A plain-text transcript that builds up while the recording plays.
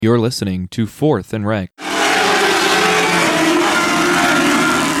You're listening to Fourth and Rec.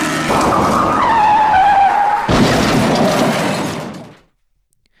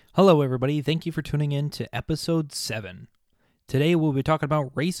 Hello, everybody. Thank you for tuning in to Episode 7. Today, we'll be talking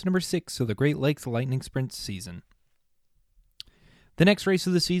about race number 6 of the Great Lakes Lightning Sprint season. The next race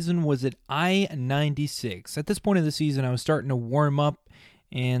of the season was at I-96. At this point of the season, I was starting to warm up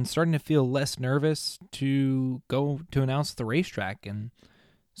and starting to feel less nervous to go to announce the racetrack and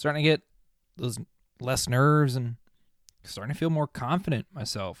starting to get those less nerves and starting to feel more confident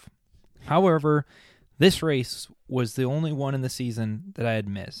myself. However, this race was the only one in the season that I had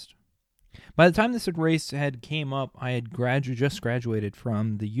missed. By the time this race had came up, I had just graduated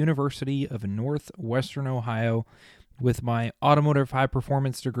from the University of Northwestern Ohio with my automotive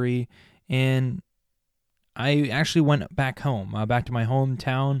high-performance degree, and I actually went back home, back to my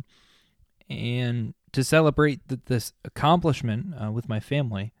hometown, and to celebrate this accomplishment with my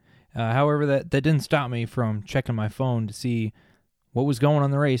family. However, that didn't stop me from checking my phone to see what was going on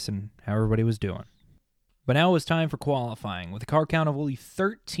in the race and how everybody was doing. But now it was time for qualifying, with a car count of only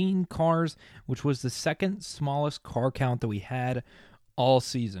 13 cars, which was the second smallest car count that we had all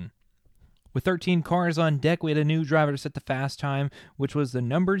season. With 13 cars on deck, we had a new driver to set the fast time, which was the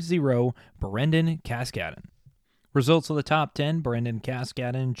number 0, Brendon Cascadden. Results of the top 10, Brendon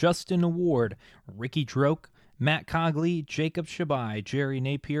Cascadden, Justin Ward, Ricky Droke, Matt Cogley, Jacob Shabai, Jerry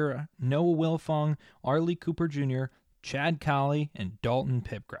Napier, Noah Wilfong, Arlie Cooper Jr., Chad Colley, and Dalton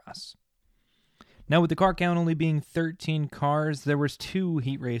Pipgrass. Now, with the car count only being 13 cars, there was 2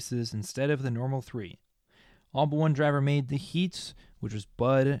 heat races instead of the normal 3. All but one driver made the heats, which was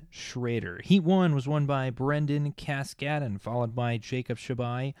Bud Schrader. Heat 1 was won by Brendon Cascadden, followed by Jacob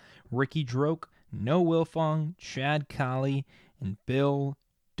Shabai, Ricky Droke, Noah Wilfong, Chad Colley, and Bill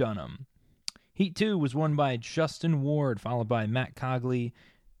Dunham. Heat 2 was won by Justin Ward, followed by Matt Cogley,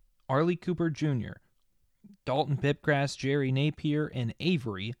 Arlie Cooper Jr., Dalton Pipgrass, Jerry Napier, and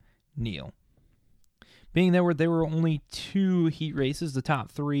Avery Neal. Being there were only 2 heat races, the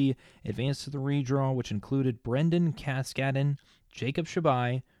top 3 advanced to the redraw, which included Brendon Cascadden, Jacob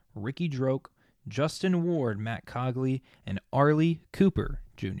Shabai, Ricky Droke, Justin Ward, Matt Cogley, and Arlie Cooper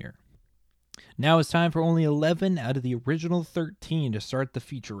Jr. Now it's time for only 11 out of the original 13 to start the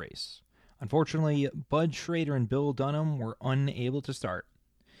feature race. Unfortunately, Bud Schrader and Bill Dunham were unable to start.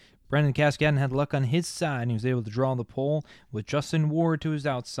 Brendon Cascadden had luck on his side, and he was able to draw the pole with Justin Ward to his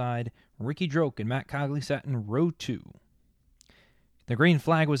outside. Ricky Droke and Matt Cogley sat in row 2. The green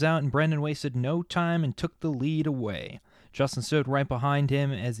flag was out, and Brendon wasted no time and took the lead away. Justin stood right behind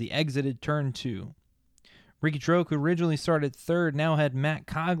him as he exited turn 2. Ricky Droke, who originally started third, now had Matt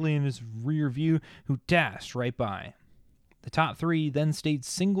Cogley in his rear view, who dashed right by. The top 3 then stayed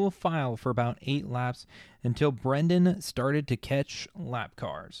single file for about 8 laps until Brendon started to catch lap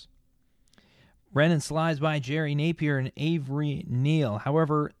cars. Brendon slides by Jerry Napier and Avery Neal.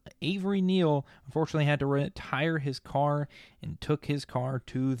 However, Avery Neal unfortunately had to retire his car and took his car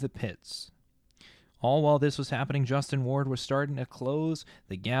to the pits. All while this was happening, Justin Ward was starting to close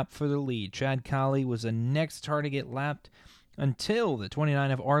the gap for the lead. Chad Colley was the next car to get lapped until the 29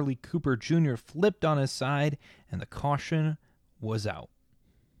 of Arlie Cooper Jr. flipped on his side and the caution was out.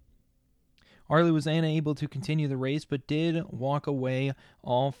 Arlie was unable to continue the race, but did walk away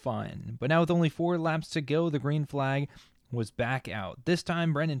all fine. But now with only 4 laps to go, the green flag was back out. This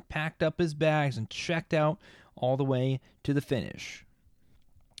time, Brendon packed up his bags and checked out all the way to the finish.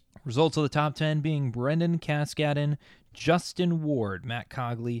 Results of the top 10 being Brendon Cascadden, Justin Ward, Matt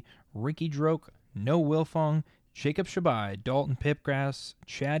Cogley, Ricky Droke, Noah Wilfong, Jacob Shabai, Dalton Pipgrass,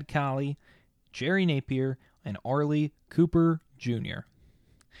 Chad Colley, Jerry Napier, and Arlie Cooper Jr.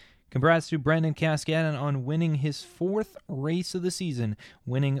 Congrats to Brendon Cascadden on winning his 4th race of the season,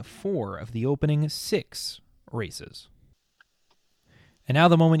 winning 4 of the opening 6 races. And now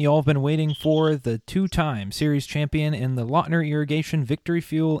the moment you all have been waiting for, the 2-time series champion in the Lautner Irrigation Victory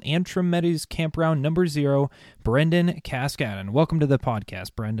Fuel Antrim Meadows Campground number 0, Brendon Cascadden. Welcome to the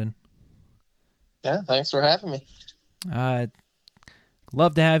podcast, Brendon. Yeah, thanks for having me.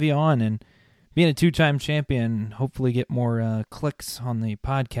 Love to have you on, and being a 2-time champion, hopefully get more clicks on the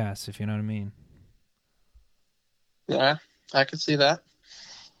podcast, if you know what I mean. Yeah, I could see that.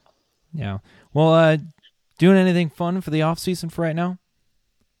 Yeah. Well, doing anything fun for the off-season for right now?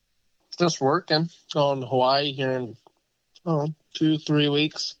 Just working. Going to Hawaii here in 2-3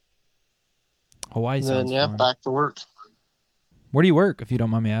 weeks. Hawaii sounds fun. Back to work. Where do you work, if you don't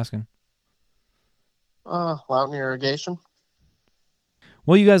mind me asking? Lautner Irrigation.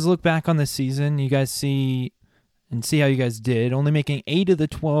 Well, you guys look back on this season, you guys see how you guys did, only making 8 of the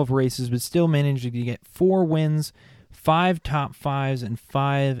 12 races, but still managing to get 4 wins, 5 top 5s and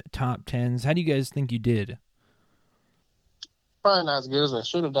 5 top 10s. How do you guys think you did? Probably not as good as I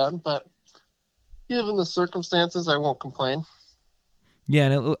should have done, but given the circumstances, I won't complain. Yeah,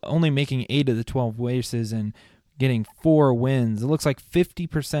 and only making 8 of the 12 races and getting 4 wins. It looks like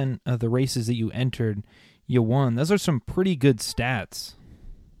 50% of the races that you entered, you won. Those are some pretty good stats.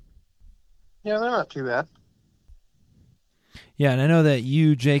 Yeah, they're not too bad. Yeah, and I know that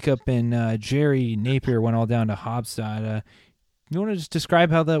you, Jacob, and Jerry Napier went all down to Hobstadt. You want to just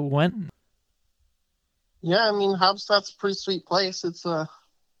describe how that went? Yeah, I mean, Hobstadt's a pretty sweet place. It's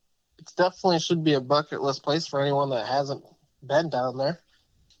definitely should be a bucket list place for anyone that hasn't been down there.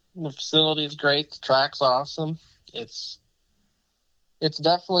 The facility is great. The track's awesome. It's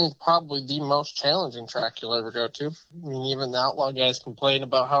definitely probably the most challenging track you'll ever go to. I mean, even the outlaw guys complain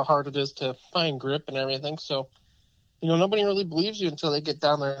about how hard it is to find grip and everything. So, nobody really believes you until they get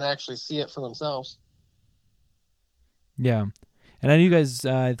down there and actually see it for themselves. Yeah. And I know you guys,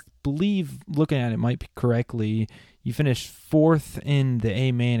 I believe, looking at it might be correctly, you finished 4th in the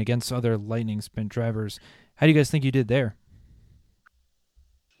A main against other Lightning Sprint drivers. How do you guys think you did there?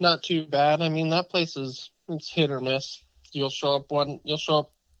 Not too bad. I mean, that place it's hit or miss. You'll show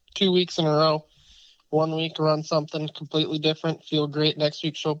up 2 weeks in a row. 1 week run something completely different, feel great. Next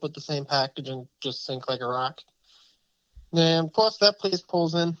week show up with the same package and just sink like a rock. And plus that place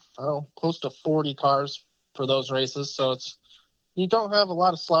pulls in close to 40 cars for those races, so you don't have a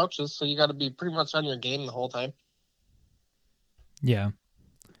lot of slouches, so you got to be pretty much on your game the whole time. Yeah.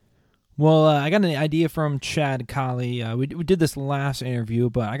 Well, I got an idea from Chad Colley. We did this last interview,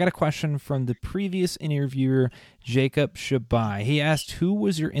 but I got a question from the previous interviewer, Jacob Shabai. He asked, who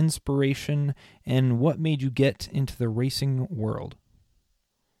was your inspiration and what made you get into the racing world?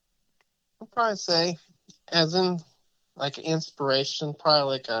 I'll probably say, as in, like, inspiration,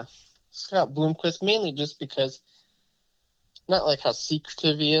 probably like a Scott Bloomquist, mainly just because, not like how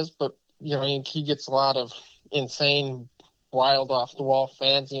secretive he is, but, he gets a lot of insane, wild, off-the-wall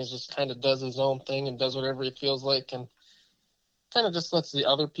fans, and he just kind of does his own thing and does whatever he feels like, and kind of just lets the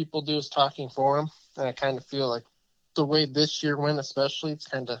other people do his talking for him. And I kind of feel like the way this year went, especially, it's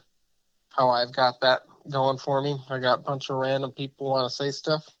kind of how I've got that going for me. I got a bunch of random people want to say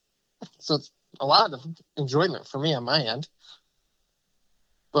stuff, so it's a lot of enjoyment for me on my end.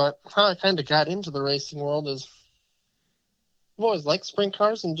 But how I kind of got into the racing world is I've always liked sprint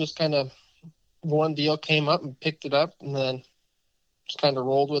cars, and just kind of one deal came up and picked it up, and then just kind of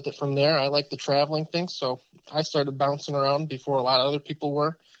rolled with it from there. I like the traveling thing, so I started bouncing around before a lot of other people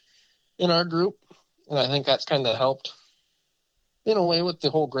were in our group, and I think that's kind of helped in a way with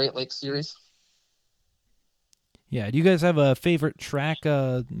the whole Great Lakes series. Yeah, do you guys have a favorite track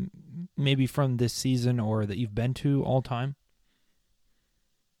maybe from this season or that you've been to all time?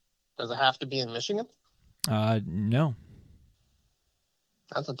 Does it have to be in Michigan? No.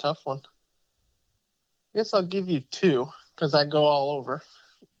 That's a tough one. I guess I'll give you 2 because I go all over.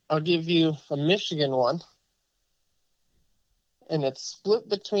 I'll give you a Michigan one, and it's split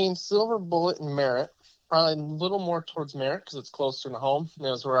between Silver Bullet and Merritt. Probably a little more towards Merritt because it's closer to home. It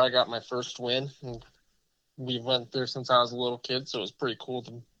was where I got my first win, and we went there since I was a little kid, so it was pretty cool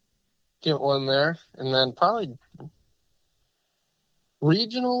to get one there. And then probably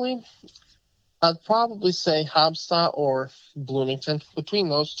regionally, I'd probably say Hobstadt or Bloomington. Between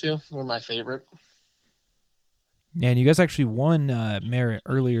those two were my favorite. Yeah, and you guys actually won Merritt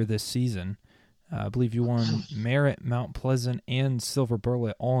earlier this season. I believe you won Merritt, Mount Pleasant, and Silver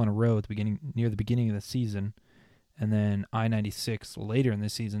Bullet all in a row near the beginning of the season, and then I-96 later in the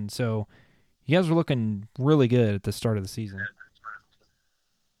season. So you guys were looking really good at the start of the season.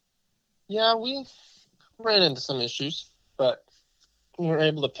 Yeah, we ran into some issues, but we were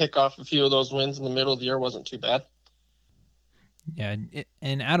able to pick off a few of those wins in the middle of the year. Wasn't too bad. Yeah,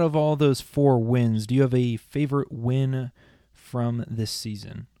 and out of all those 4 wins, do you have a favorite win from this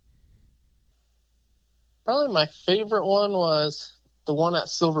season? Probably my favorite one was the one at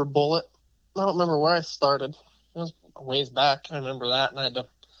Silver Bullet. I don't remember where I started. It was a ways back. I remember that, and I had to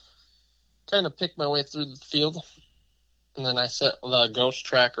kind of pick my way through the field. And then I set the ghost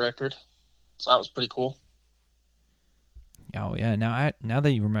track record. So that was pretty cool. Oh, yeah. Now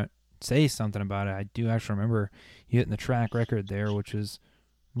that you say something about it, I do actually remember you hitting the track record there, which is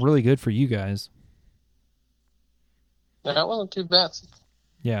really good for you guys. Yeah, that wasn't too bad.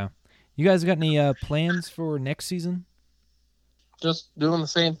 Yeah. You guys got any plans for next season? Just doing the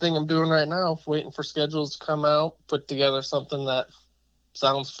same thing I'm doing right now, waiting for schedules to come out, put together something that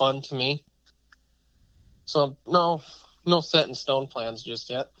sounds fun to me. So no set in stone plans just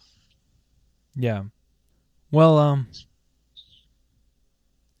yet. Yeah. Well,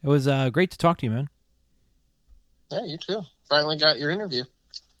 it was great to talk to you, man. Yeah, you too. Finally got your interview.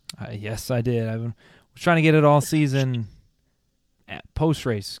 Yes, I did. I was trying to get it all season.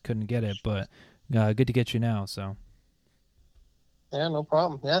 Post-race, couldn't get it, but good to get you now. So. Yeah, no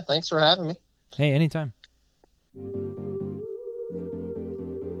problem. Yeah, thanks for having me. Hey, anytime.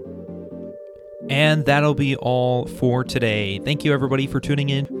 And that'll be all for today. Thank you, everybody, for tuning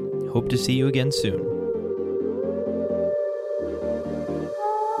in. Hope to see you again soon.